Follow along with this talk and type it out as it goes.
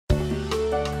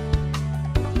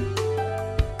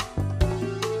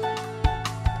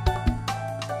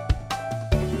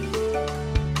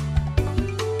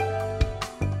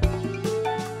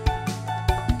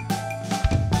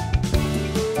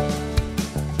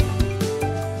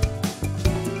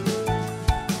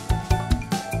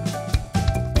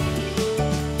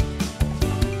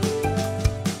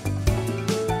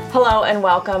Hello and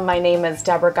welcome. My name is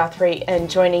Deborah Guthrie, and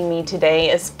joining me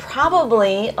today is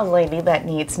probably a lady that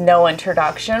needs no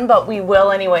introduction, but we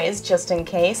will anyways, just in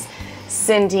case.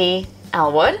 Cindie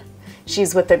Alwood.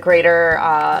 She's with the Greater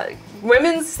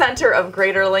Women's Center of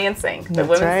Greater Lansing. The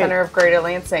Women's Center of Greater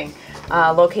Lansing,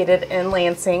 located in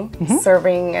Lansing,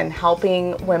 serving and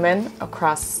helping women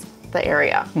across the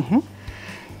area.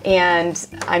 And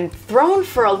I'm thrown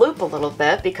for a loop a little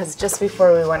bit because just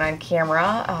before we went on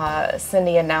camera,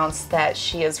 Cindie announced that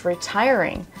she is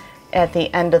retiring at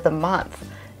the end of the month.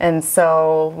 And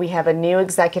so we have a new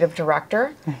executive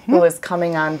director who is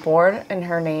coming on board, and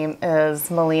her name is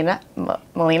Melina.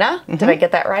 Did I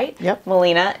get that right? Yep.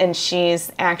 Melina, and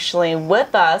she's actually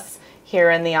with us here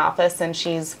in the office, and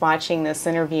she's watching this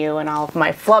interview and all of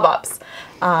my flub-ups.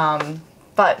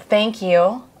 But thank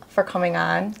you for coming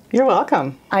on. You're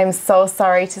welcome. I'm so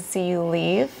sorry to see you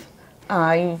leave.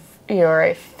 You're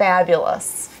a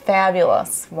fabulous,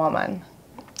 fabulous woman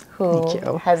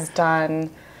who has done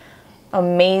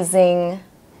amazing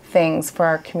things for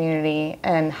our community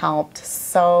and helped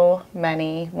so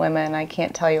many women. I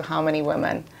can't tell you how many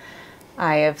women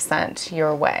I have sent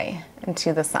your way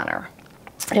into the center.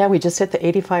 Yeah, we just hit the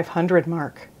 8,500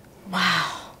 mark.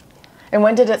 Wow. And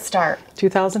when did it start?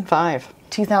 2005.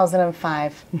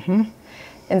 2005.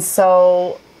 And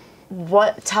so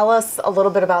tell us a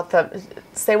little bit about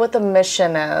say what the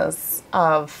mission is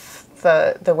of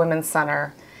the Women's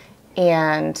Center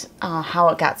and how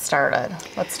it got started.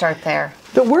 Let's start there.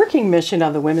 The working mission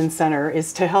of the Women's Center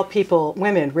is to help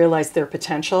women realize their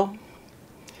potential.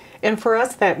 And for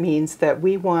us, that means that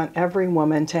we want every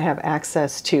woman to have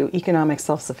access to economic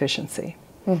self-sufficiency.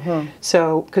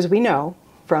 So, because we know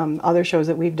from other shows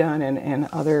that we've done and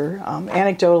other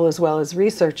anecdotal as well as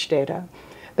research data,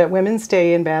 that women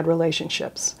stay in bad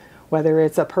relationships, whether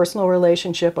it's a personal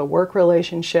relationship, a work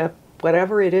relationship,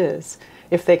 whatever it is,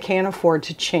 if they can't afford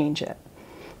to change it.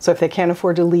 So if they can't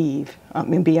afford to leave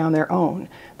and be on their own,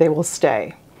 they will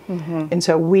stay. And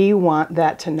so we want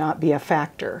that to not be a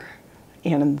factor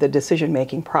in the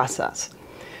decision-making process.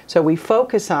 So we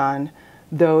focus on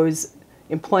those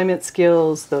employment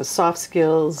skills, those soft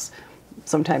skills,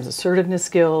 sometimes assertiveness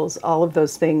skills, all of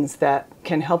those things that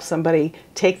can help somebody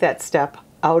take that step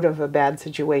out of a bad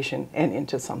situation and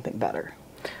into something better.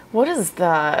 What is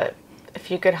if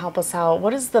you could help us out,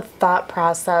 what is the thought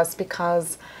process?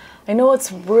 Because I know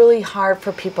it's really hard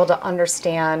for people to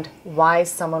understand why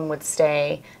someone would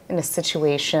stay in a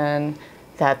situation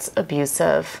that's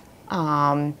abusive,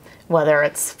 whether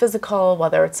it's physical,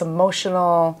 whether it's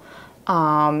emotional.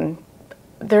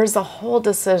 There's a whole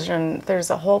decision,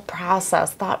 there's a whole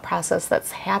thought process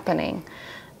that's happening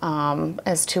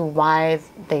as to why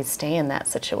they stay in that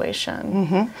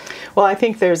situation. Well, I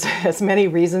think there's as many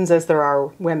reasons as there are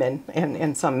women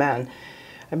and some men.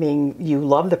 I mean, you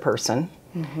love the person,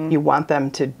 you want them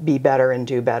to be better and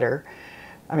do better.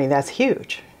 I mean, that's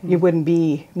huge. You wouldn't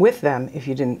be with them if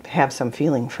you didn't have some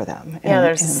feeling for them.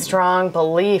 There's a strong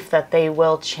belief that they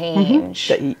will change,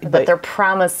 that their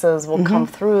promises will come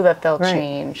through, that they'll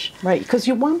change. Right, because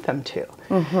you want them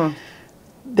to.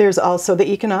 There's also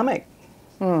the economic.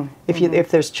 If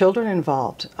there's children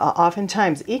involved,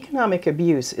 oftentimes economic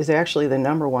abuse is actually the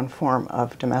 #1 form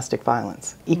of domestic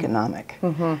violence, economic.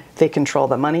 They control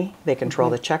the money, they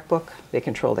control the checkbook, they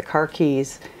control the car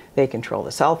keys, they control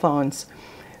the cell phones.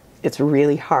 It's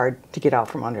really hard to get out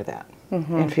from under that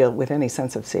and feel with any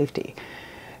sense of safety.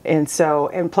 And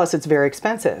plus it's very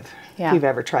expensive. If you've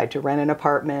ever tried to rent an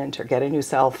apartment or get a new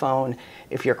cell phone,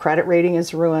 if your credit rating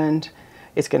is ruined,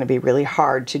 it's going to be really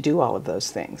hard to do all of those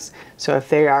things. So if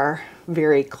they are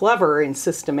very clever in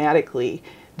systematically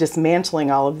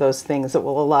dismantling all of those things that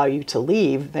will allow you to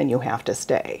leave, then you have to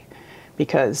stay,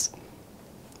 because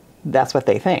that's what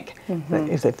they think,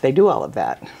 is if they do all of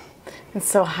that. And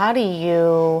so how do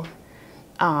you,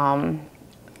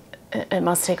 it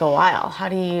must take a while, how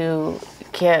do you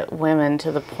get women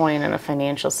to the point in a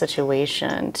financial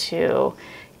situation to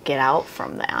get out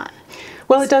from that?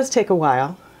 Well, it does take a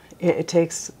while. It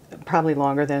takes probably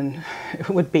longer than it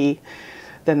would be,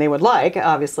 than they would like,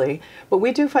 obviously. But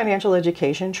we do financial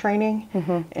education training,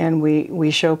 and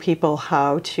we show people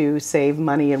how to save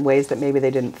money in ways that maybe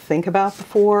they didn't think about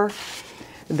before.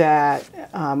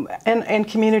 And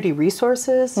community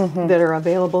resources that are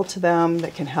available to them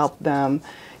that can help them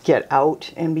get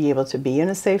out and be able to be in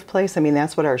a safe place. I mean,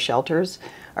 that's what our shelters,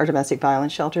 our domestic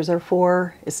violence shelters are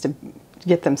for, is to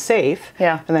get them safe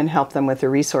and then help them with the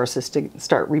resources to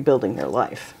start rebuilding their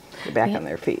life, get back on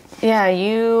their feet. Yeah,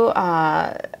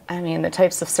 I mean, the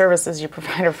types of services you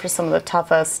provide are for some of the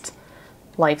toughest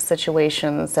life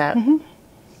situations that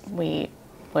we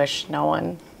wish no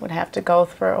one would have to go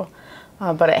through.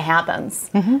 but it happens.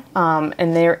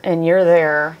 And you're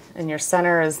there, and your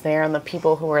center is there, and the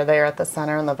people who are there at the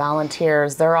center and the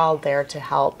volunteers, they're all there to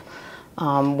help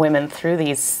women through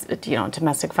these,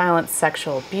 domestic violence,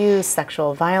 sexual abuse,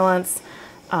 sexual violence,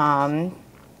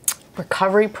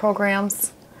 recovery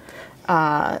programs,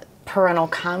 parental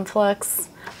conflicts.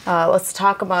 We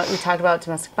talked about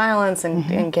domestic violence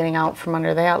and getting out from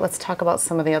under that. Let's talk about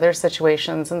some of the other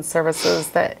situations and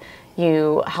services that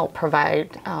you help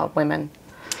provide women.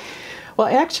 Well,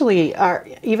 actually,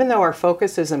 even though our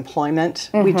focus is employment,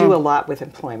 we do a lot with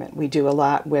employment. We do a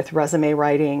lot with resume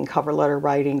writing, cover letter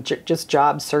writing, just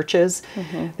job searches.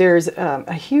 There's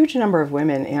a huge number of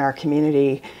women in our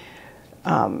community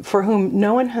for whom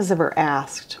no one has ever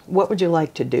asked, what would you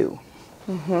like to do?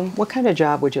 What kind of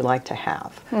job would you like to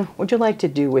have? What would you like to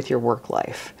do with your work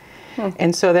life?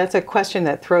 And so that's a question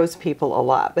that throws people a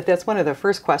lot. But that's one of the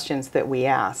first questions that we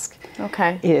ask.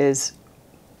 Okay. Is,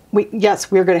 yes,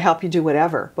 we're going to help you do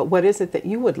whatever, but what is it that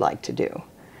you would like to do?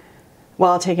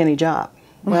 Well, I'll take any job.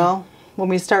 Well, when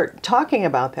we start talking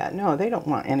about that, no, they don't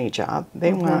want any job.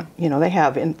 They want, they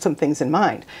have some things in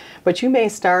mind. But you may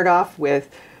start off with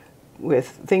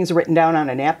things written down on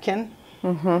a napkin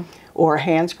or a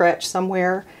hand scratch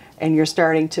somewhere, and you're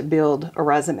starting to build a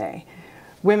resume.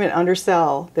 Women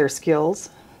undersell their skills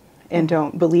and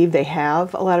don't believe they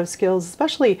have a lot of skills,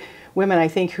 especially women, I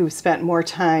think, who've spent more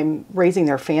time raising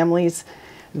their families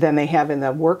than they have in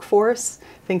the workforce,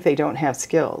 think they don't have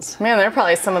skills. Man, they're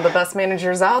probably some of the best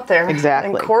managers out there.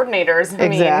 Exactly. And coordinators.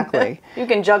 Exactly. You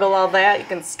can juggle all that. You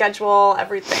can schedule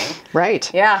everything.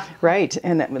 Right. Yeah. Right.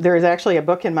 And there's actually a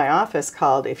book in my office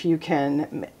called "If You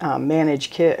Can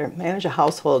Manage a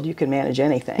Household, You Can Manage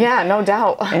Anything." Yeah, no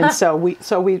doubt. And so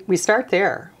we start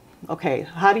there. Okay,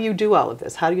 how do you do all of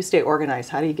this? How do you stay organized?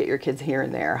 How do you get your kids here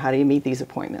and there? How do you meet these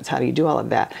appointments? How do you do all of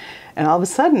that? And all of a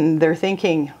sudden, they're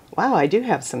thinking, wow, I do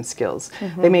have some skills.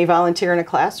 They may volunteer in a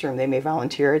classroom. They may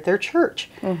volunteer at their church.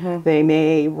 They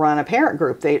may run a parent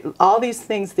group. All these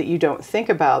things that you don't think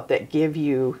about that give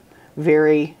you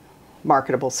very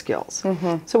marketable skills.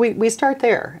 So we start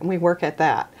there, and we work at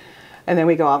that. And then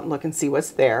we go out and look and see what's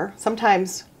there.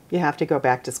 Sometimes you have to go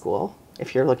back to school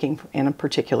if you're looking in a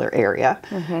particular area.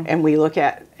 And we look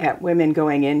at women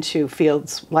going into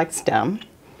fields like STEM,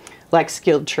 like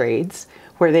skilled trades,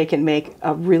 where they can make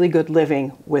a really good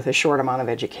living with a short amount of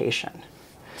education.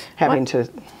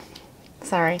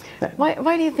 Sorry.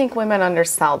 Why do you think women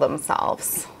undersell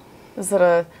themselves? Is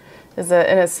it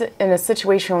in a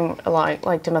situation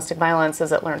like domestic violence,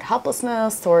 is it learned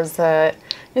helplessness, or is it,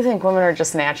 you think women are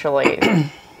just naturally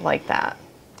like that?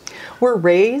 We're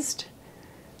raised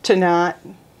to not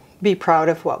be proud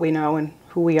of what we know and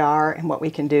who we are and what we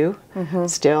can do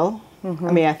still.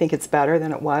 I mean, I think it's better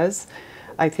than it was.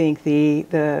 I think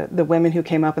the women who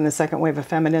came up in the second wave of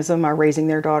feminism are raising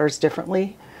their daughters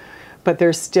differently, but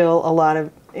there's still a lot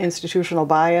of institutional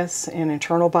bias and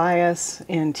internal bias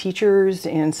in teachers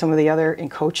and in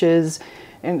coaches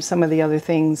and some of the other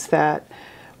things that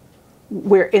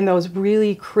where in those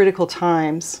really critical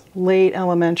times, late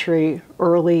elementary,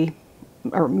 early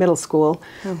or middle school,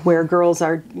 where girls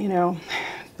are,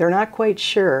 they're not quite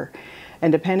sure.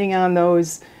 And depending on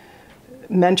those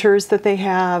mentors that they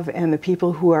have and the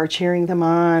people who are cheering them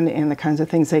on and the kinds of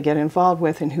things they get involved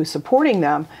with and who's supporting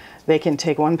them, they can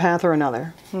take one path or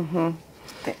another.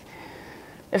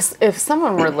 If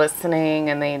someone were listening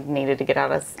and they needed to get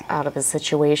out of a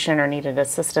situation or needed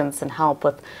assistance and help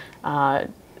with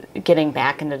getting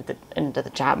back into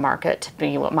the job market, to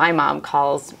be what my mom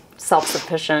calls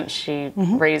self-sufficient. She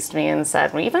raised me and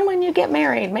said, well, even when you get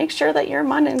married, make sure that your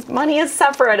money is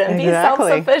separate and be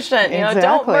self-sufficient.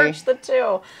 Don't merge the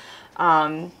two.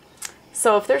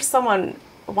 So if there's someone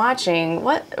watching,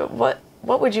 what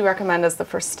would you recommend as the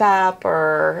first step,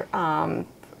 or what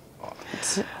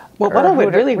I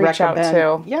would really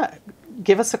recommend,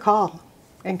 give us a call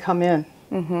and come in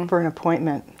for an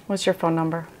appointment. What's your phone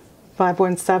number?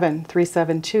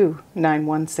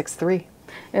 517-372-9163.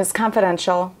 It's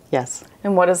confidential. Yes.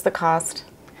 And what is the cost?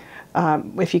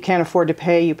 If you can't afford to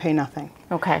pay, you pay nothing.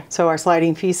 Okay. So our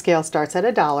sliding fee scale starts at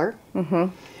 $1.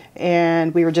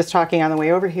 And we were just talking on the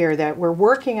way over here that we're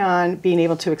working on being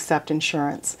able to accept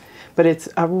insurance, but it's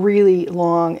a really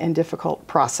long and difficult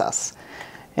process.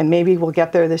 And maybe we'll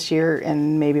get there this year,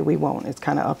 and maybe we won't. It's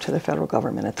kind of up to the federal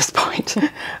government at this point.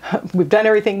 We've done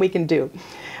everything we can do.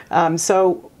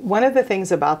 So one of the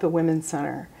things about the Women's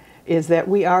Center is that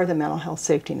we are the mental health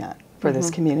safety net for this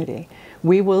community.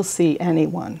 We will see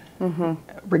anyone,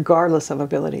 regardless of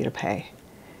ability to pay,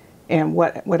 and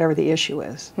whatever the issue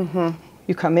is.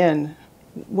 You come in,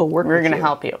 we'll work with you. We're going to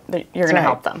help you. You're going to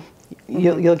help them.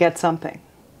 You'll get something.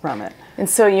 from it. And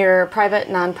so you're a private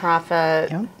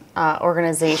nonprofit Yeah.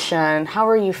 Organization. How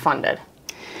are you funded?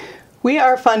 We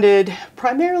are funded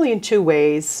primarily in two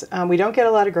ways. We don't get a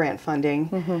lot of grant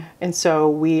funding, and so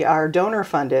we are donor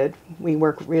funded. We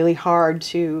work really hard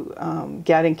to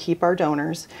get and keep our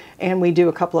donors, and we do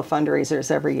a couple of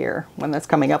fundraisers every year, one that's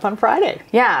coming up on Friday.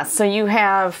 Yeah, so you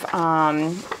have,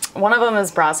 one of them is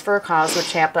Bras for a Cause,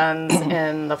 which happens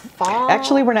in the fall.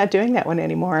 Actually, we're not doing that one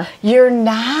anymore. You're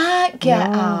not? Get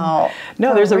out. No,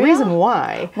 For there's a real? reason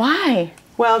why. Why?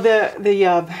 Well,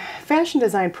 the fashion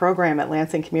design program at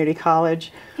Lansing Community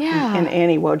College and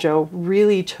Annie Wojo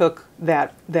really took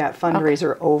that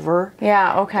fundraiser over.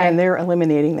 Yeah, okay. And they're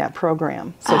eliminating that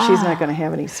program. So she's not going to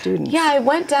have any students. Yeah, I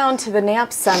went down to the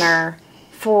Knapp Center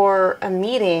for a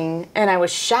meeting, and I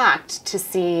was shocked to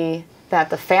see that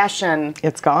the fashion...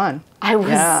 It's gone.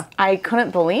 I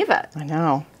couldn't believe it. I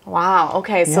know. Wow,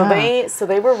 okay. So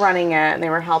they were running it, and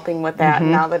they were helping with that.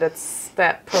 Now that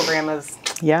that program is...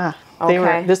 Yeah. Okay. They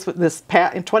were, in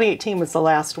 2018 was the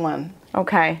last one.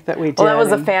 Okay. That we did. Well, that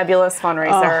was a fabulous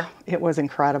fundraiser. Oh, it was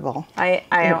incredible. I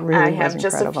really have was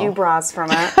just incredible. a few bras from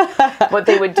it. What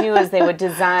they would do is they would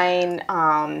design,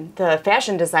 the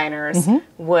fashion designers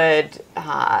would,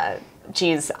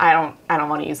 geez, I don't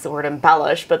want to use the word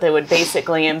embellish, but they would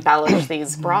basically embellish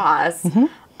these bras.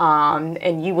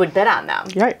 And you would bid on them.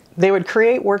 Right. They would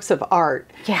create works of art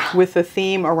Yeah. with the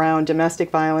theme around domestic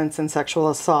violence and sexual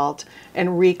assault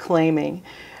and reclaiming.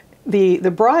 The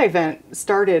bra event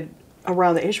started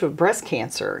around the issue of breast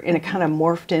cancer, and it kind of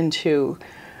morphed into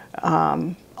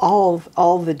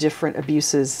all the different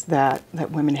abuses that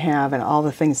women have and all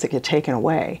the things that get taken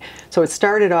away. So it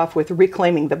started off with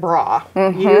reclaiming the bra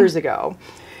years ago.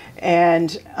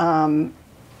 And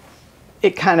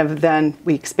it kind of then,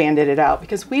 we expanded it out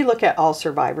because we look at all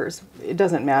survivors. It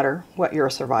doesn't matter what you're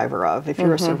a survivor of. If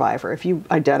you're a survivor, if you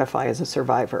identify as a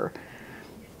survivor,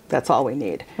 that's all we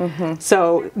need.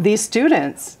 So these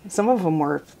students, some of them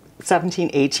were 17,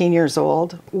 18 years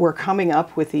old, were coming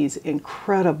up with these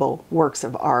incredible works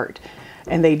of art.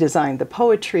 And they designed the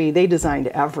poetry, they designed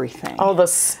everything. Oh, the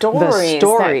stories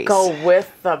that go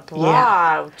with the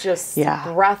bra, just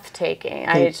breathtaking.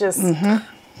 It just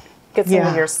gets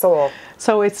into your soul.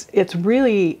 So it's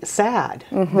really sad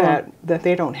that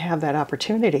they don't have that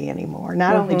opportunity anymore.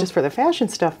 Not only just for the fashion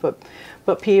stuff,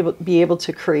 but be able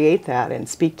to create that and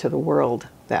speak to the world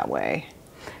that way.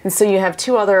 And so you have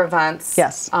two other events.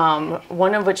 Yes.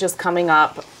 One of which is coming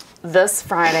up this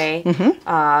Friday,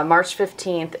 March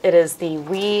 15th. It is the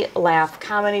We Laugh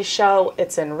Comedy Show.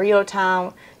 It's in Rio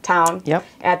Town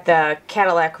at the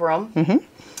Cadillac Room.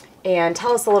 And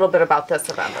tell us a little bit about this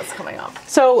event that's coming up.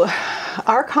 So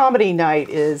our comedy night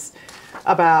is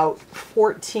about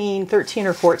 13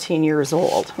 or 14 years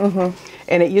old.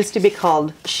 And it used to be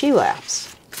called She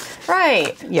Laughs.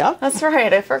 Right. Yep. That's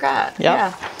right. I forgot. Yep.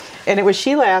 Yeah. And it was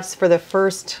She Laughs for the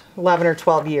first 11 or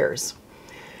 12 years.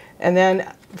 And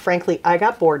then, frankly, I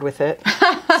got bored with it.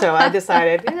 So I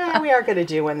decided, we are going to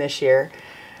do one this year.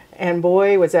 And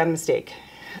boy, was that a mistake.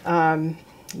 So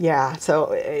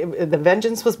the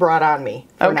vengeance was brought on me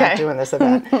for not doing this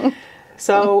event.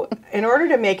 So in order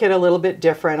to make it a little bit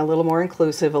different, a little more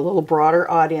inclusive, a little broader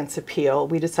audience appeal,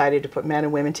 we decided to put men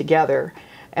and women together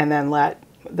and then let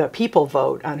the people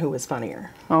vote on who was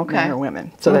funnier, men or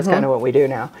women. So that's kind of what we do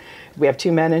now. We have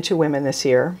 2 men and 2 women this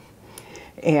year.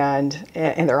 And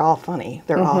they're all funny.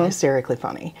 They're all hysterically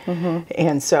funny.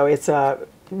 And so it's a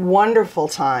wonderful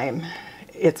time.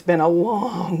 It's been a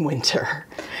long winter.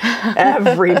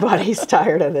 Everybody's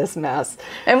tired of this mess.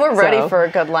 And we're ready for a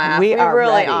good laugh. We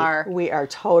really are. We are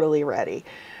totally ready.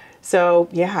 So,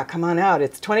 yeah, come on out.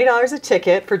 It's $20 a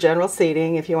ticket for general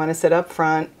seating. If you want to sit up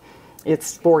front,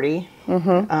 it's $40.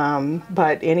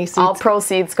 But any seats... All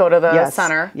proceeds go to the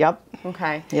center. Yep.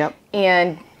 Okay. Yep.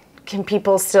 And can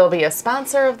people still be a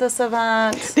sponsor of this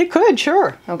event? They could,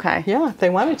 sure. Okay. Yeah, if they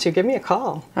wanted to, give me a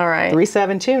call. All right.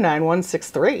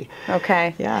 372-9163.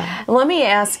 Okay. Yeah. Let me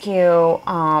ask you,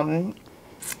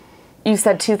 you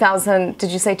said 2000,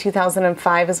 did you say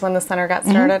 2005 is when the center got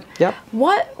started? Yep.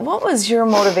 What was your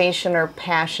motivation or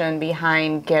passion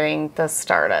behind getting this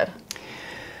started?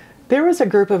 There was a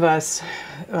group of us,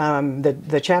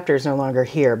 the chapter is no longer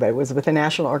here, but it was with the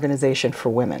National Organization for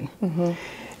Women.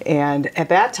 And at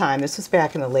that time, this was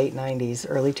back in the late 90s,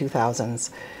 early 2000s,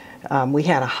 we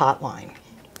had a hotline.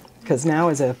 Because now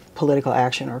is a political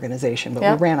action organization, but we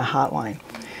ran a hotline.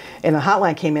 And the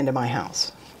hotline came into my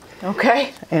house.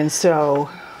 Okay. And so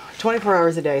 24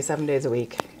 hours a day, 7 days a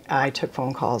week, I took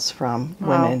phone calls from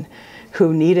women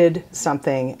who needed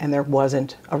something and there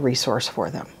wasn't a resource for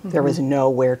them. There was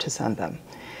nowhere to send them.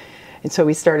 And so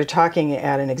we started talking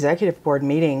at an executive board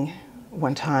meeting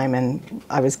one time, and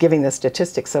I was giving the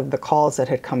statistics of the calls that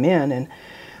had come in,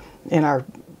 and our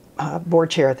board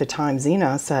chair at the time,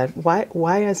 Zena, said,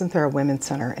 why isn't there a women's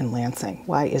center in Lansing?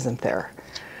 Why isn't there?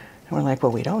 And we're like,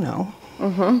 well, we don't know.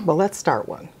 Well, let's start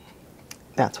one.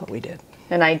 That's what we did.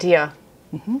 An idea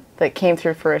that came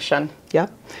through fruition.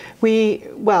 Yep.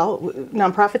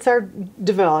 Nonprofits are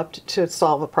developed to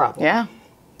solve a problem. Yeah.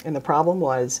 And the problem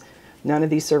was none of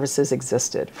these services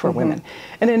existed for women.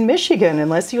 And in Michigan,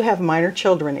 unless you have minor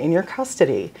children in your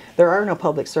custody, there are no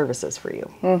public services for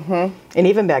you. And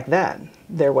even back then,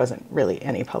 there wasn't really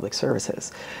any public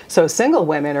services. So single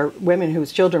women or women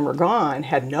whose children were gone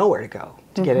had nowhere to go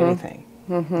to get anything.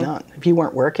 None. If you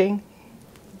weren't working,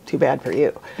 too bad for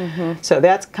you. So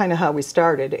that's kind of how we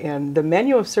started. And the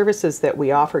menu of services that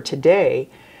we offer today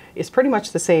is pretty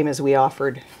much the same as we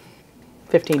offered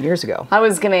 15 years ago. I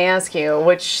was going to ask you,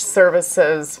 which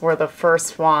services were the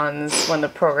first ones when the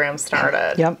program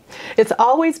started? Yep. It's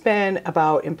always been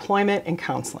about employment and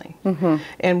counseling.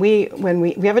 And we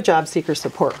have a job seeker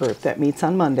support group that meets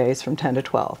on Mondays from 10 to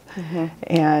 12.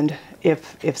 And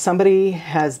if somebody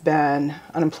has been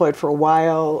unemployed for a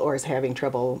while or is having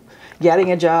trouble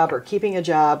getting a job or keeping a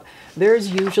job,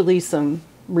 there's usually some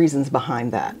reasons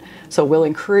behind that. So we'll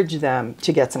encourage them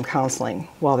to get some counseling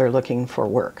while they're looking for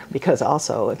work, because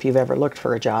also if you've ever looked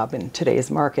for a job in today's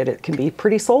market, it can be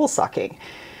pretty soul-sucking.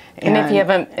 And if you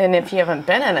haven't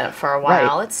been in it for a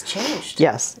while, it's changed.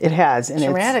 Yes, it has. And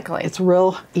dramatically. It's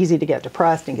real easy to get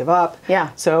depressed and give up.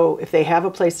 Yeah. So if they have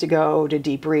a place to go to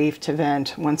debrief, to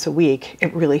vent once a week,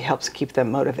 it really helps keep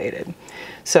them motivated.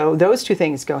 So those two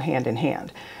things go hand in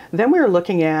hand. Then we were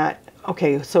looking at,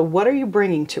 okay, so what are you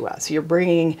bringing to us?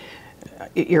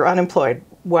 You're unemployed.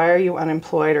 Why are you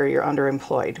unemployed or you're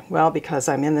underemployed? Well, because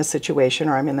I'm in this situation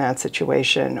or I'm in that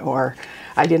situation, or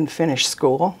I didn't finish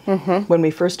school. When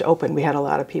we first opened, we had a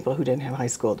lot of people who didn't have high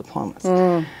school diplomas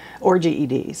or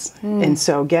GEDs. And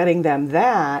so getting them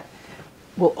that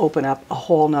will open up a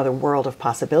whole nother world of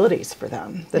possibilities for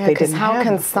them that they didn't have. How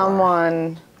can before.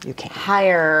 someone You can't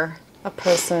hire a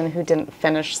person who didn't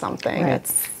finish something? Right.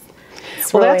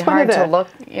 It's Well, really that's one hard of the-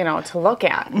 to look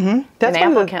at That's an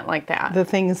one of applicant like that. The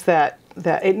things that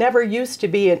it never used to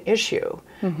be an issue,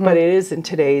 but it is in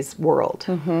today's world.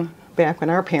 Back when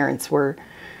our parents were,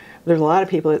 there's a lot of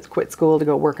people that quit school to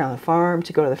go work on the farm,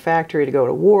 to go to the factory, to go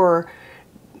to war,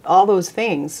 all those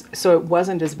things. So it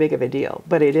wasn't as big of a deal,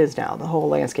 but it is now. The whole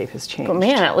landscape has changed. But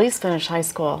man, at least finish high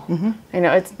school. I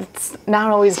know it's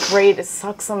not always great. It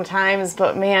sucks sometimes,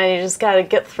 but man, you just got to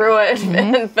get through it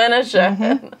and finish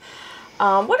it.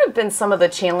 What have been some of the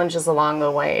challenges along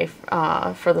the way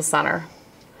for the center?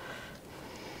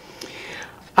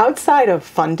 Outside of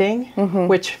funding,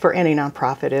 which for any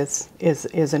nonprofit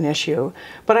is an issue,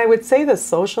 but I would say the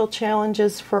social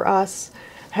challenges for us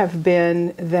have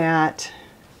been that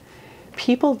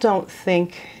people don't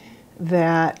think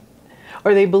that,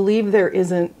 or they believe there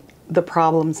isn't the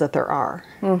problems that there are.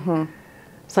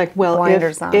 It's like, well,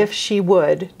 if she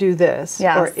would do this,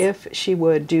 or if she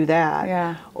would do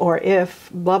that, or if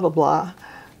blah, blah, blah.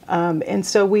 And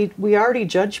so we already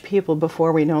judge people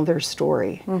before we know their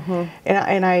story.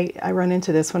 And I run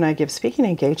into this when I give speaking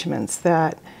engagements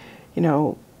that,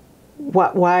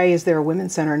 why is there a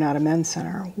women's center, not a men's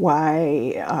center?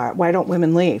 Why don't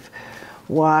women leave?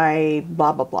 Why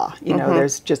blah, blah, blah.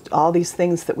 There's just all these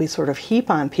things that we sort of heap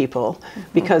on people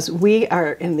because we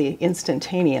are in the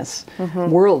instantaneous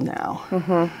world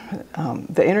now.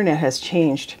 The internet has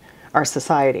changed our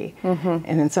society,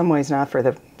 and in some ways not for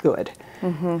the good.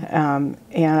 And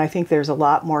I think there's a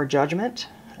lot more judgment.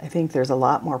 I think there's a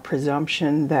lot more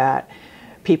presumption that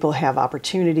people have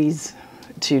opportunities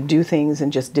to do things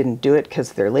and just didn't do it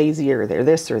because they're lazy or they're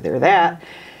this or they're that.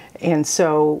 And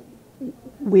so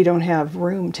we don't have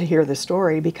room to hear the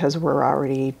story because we're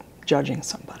already judging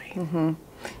somebody.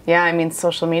 Yeah, I mean,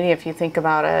 social media, if you think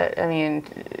about it, I mean,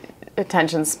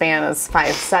 attention span is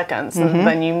 5 seconds and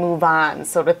then you move on.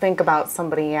 So to think about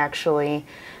somebody actually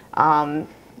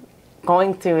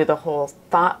going through the whole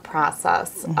thought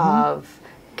process of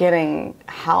getting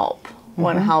help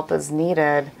when help is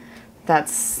needed,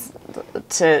 that's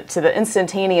to the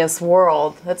instantaneous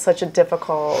world, that's such a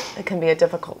difficult, it can be a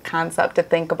difficult concept to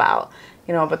think about,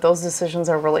 but those decisions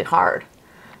are really hard.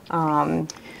 Well,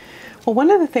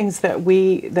 one of the things that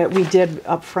we did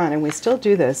up front, and we still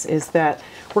do this, is that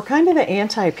we're kind of the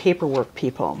anti-paperwork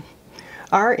people.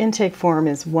 Our intake form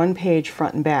is 1 page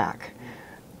front and back.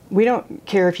 We don't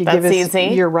care if you give us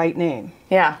your right name.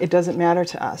 Yeah. It doesn't matter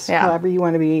to us. However you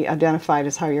want to be identified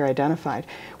is how you're identified.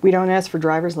 We don't ask for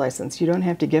driver's license. You don't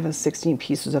have to give us 16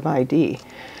 pieces of ID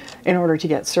in order to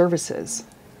get services.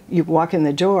 You walk in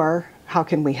the door, how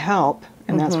can we help?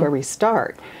 and that's where we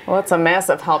start. Well, it's a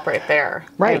massive help right there.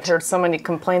 Right. I've heard so many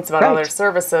complaints about other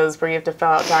services where you have to fill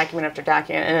out document after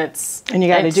document, and you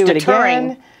got to do deterring.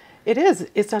 it again. It is.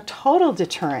 It's a total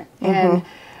deterrent. And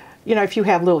you know, if you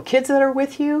have little kids that are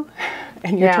with you,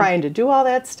 and you're trying to do all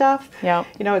that stuff,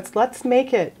 you know, let's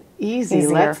make it easier.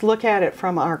 Let's look at it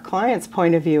from our client's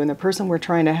point of view and the person we're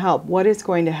trying to help. What is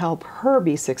going to help her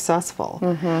be successful?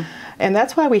 And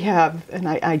that's why we have, and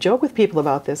I joke with people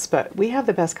about this, but we have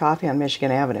the best coffee on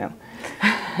Michigan Avenue.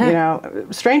 You know,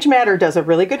 Strange Matter does a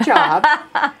really good job.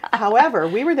 However,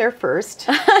 we were there first,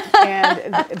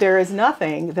 and there is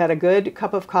nothing that a good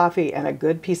cup of coffee and a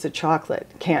good piece of chocolate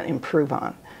can't improve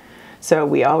on. So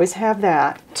we always have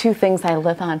that. Two things I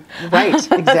live on. Right,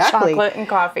 exactly. Chocolate and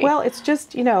coffee. Well, it's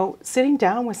just, you know, sitting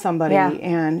down with somebody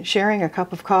and sharing a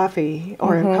cup of coffee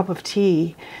or a cup of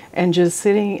tea and just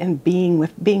sitting and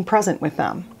being present with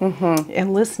them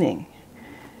and listening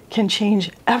can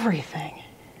change everything.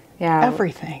 Yeah.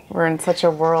 Everything. We're in such a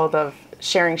world of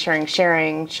sharing, showing,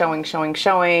 telling.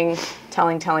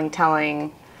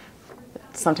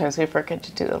 Sometimes we forget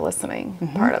to do the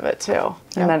listening part of it too,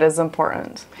 and that is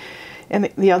important. And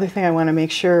the other thing I want to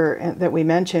make sure that we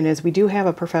mention is we do have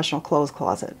a professional clothes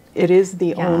closet. It is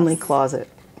the only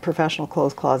professional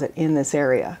clothes closet in this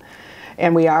area.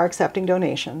 And we are accepting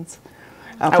donations.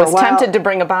 I was tempted to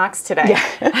bring a box today.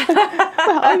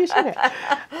 Well, you should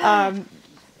have.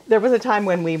 There was a time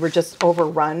when we were just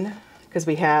overrun because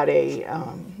we had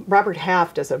Robert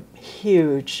Half does a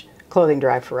huge clothing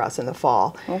drive for us in the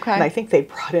fall. And I think they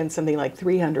brought in something like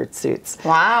 300 suits.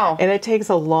 Wow. And it takes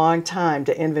a long time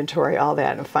to inventory all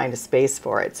that and find a space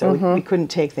for it. So we couldn't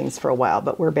take things for a while,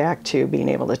 but we're back to being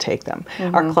able to take them.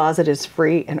 Our closet is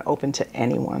free and open to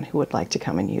anyone who would like to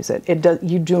come and use it.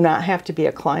 You do not have to be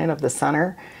a client of the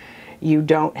center. You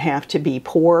don't have to be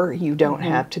poor. You don't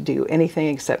have to do anything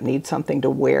except need something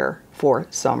to wear for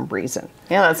some reason.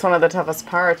 Yeah, that's one of the toughest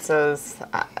parts is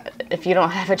if you don't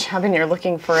have a job and you're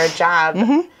looking for a job,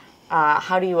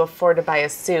 how do you afford to buy a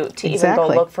suit to even go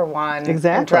look for one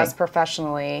and dress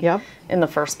professionally in the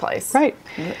first place? Right.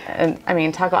 And I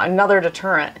mean, talk about another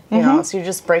deterrent, you know, so you're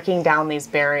just breaking down these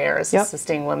barriers,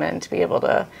 assisting women to be able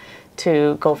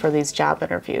to go for these job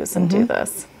interviews and do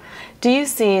this. Do you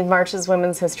see March is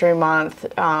Women's History Month?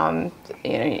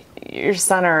 You know, your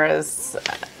center is,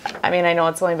 I mean, I know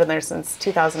it's only been there since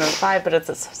 2005, but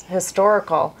it's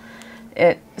historical,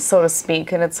 so to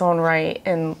speak, in its own right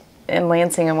in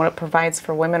Lansing and what it provides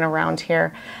for women around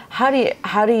here. How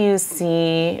do you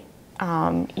see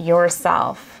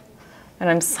yourself?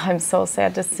 And I'm so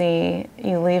sad to see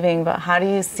you leaving, but how do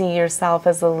you see yourself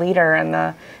as a leader in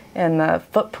the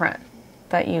footprint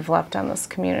that you've left on this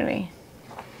community?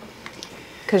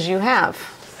 Because you have.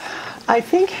 I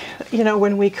think, you know,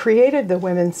 when we created the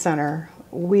Women's Center,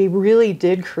 we really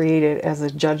did create it as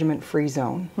a judgment-free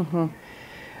zone.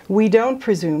 We don't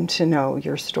presume to know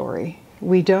your story.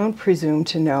 We don't presume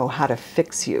to know how to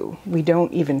fix you. We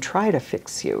don't even try to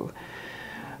fix you.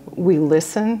 We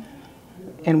listen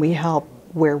and we help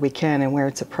where we can and where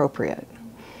it's appropriate.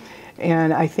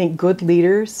 And I think good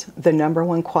leaders, the number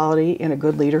one quality in a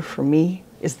good leader for me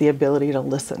is the ability to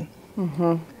listen.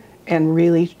 And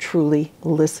really, truly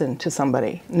listen to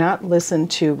somebody. Not listen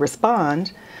to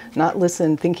respond, not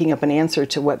listen thinking up an answer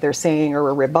to what they're saying or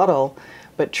a rebuttal,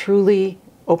 but truly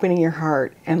opening your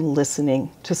heart and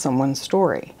listening to someone's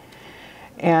story.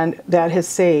 And that has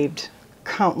saved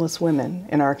countless women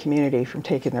in our community from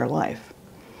taking their life.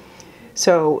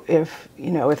 So if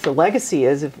the legacy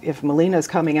is, if Melina's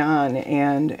coming on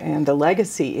and the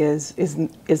legacy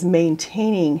is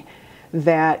maintaining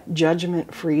that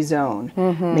judgment-free zone,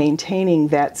 maintaining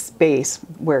that space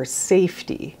where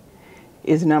safety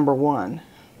is number one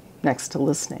next to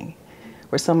listening,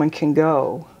 where someone can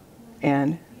go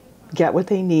and get what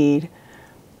they need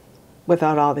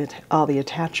without all the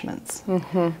attachments.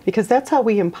 Because that's how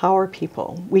we empower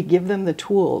people. We give them the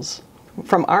tools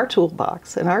from our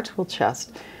toolbox and our tool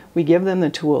chest. We give them the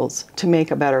tools to make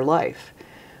a better life.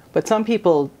 But some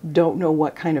people don't know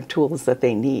what kind of tools that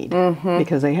they need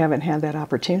because they haven't had that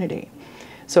opportunity.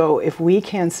 So if we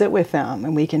can sit with them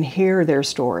and we can hear their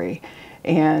story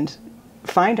and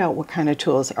find out what kind of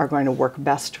tools are going to work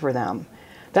best for them,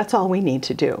 that's all we need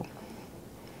to do.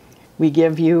 We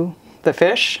give you the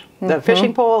fish, the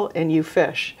fishing pole, and you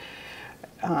fish.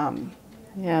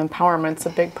 Yeah, empowerment's a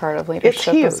big part of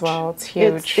leadership as well. It's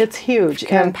huge. It's huge. You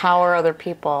can empower other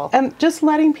people. And just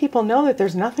letting people know that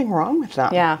there's nothing wrong with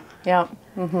them. Yeah, yeah.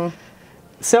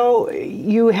 So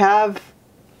you have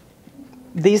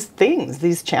these things,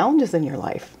 these challenges in your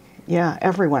life. Yeah,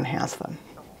 everyone has them.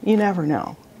 You never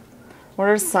know. What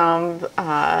are some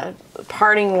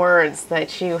parting words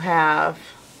that you have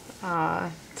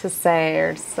to say?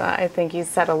 Or I think you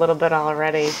said a little bit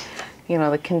already, you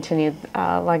know, the continued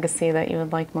legacy that you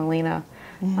would like Melina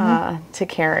to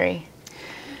carry.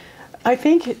 I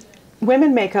think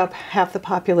women make up half the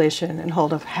population and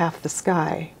hold up half the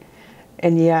sky,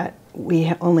 and yet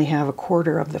we only have a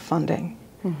quarter of the funding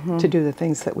to do the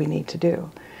things that we need to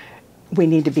do. We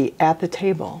need to be at the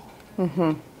table.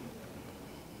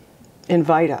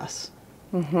 Invite us,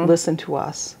 listen to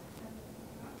us,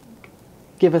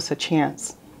 give us a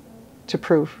chance to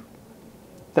prove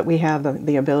that we have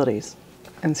the abilities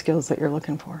and skills that you're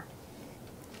looking for.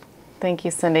 Thank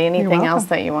you, Cindie. Anything else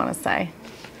that you want to say?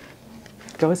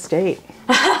 Go State.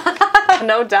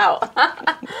 No doubt.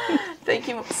 Thank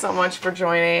you so much for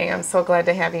joining. I'm so glad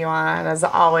to have you on. As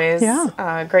always,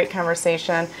 great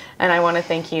conversation. And I want to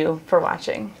thank you for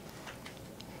watching.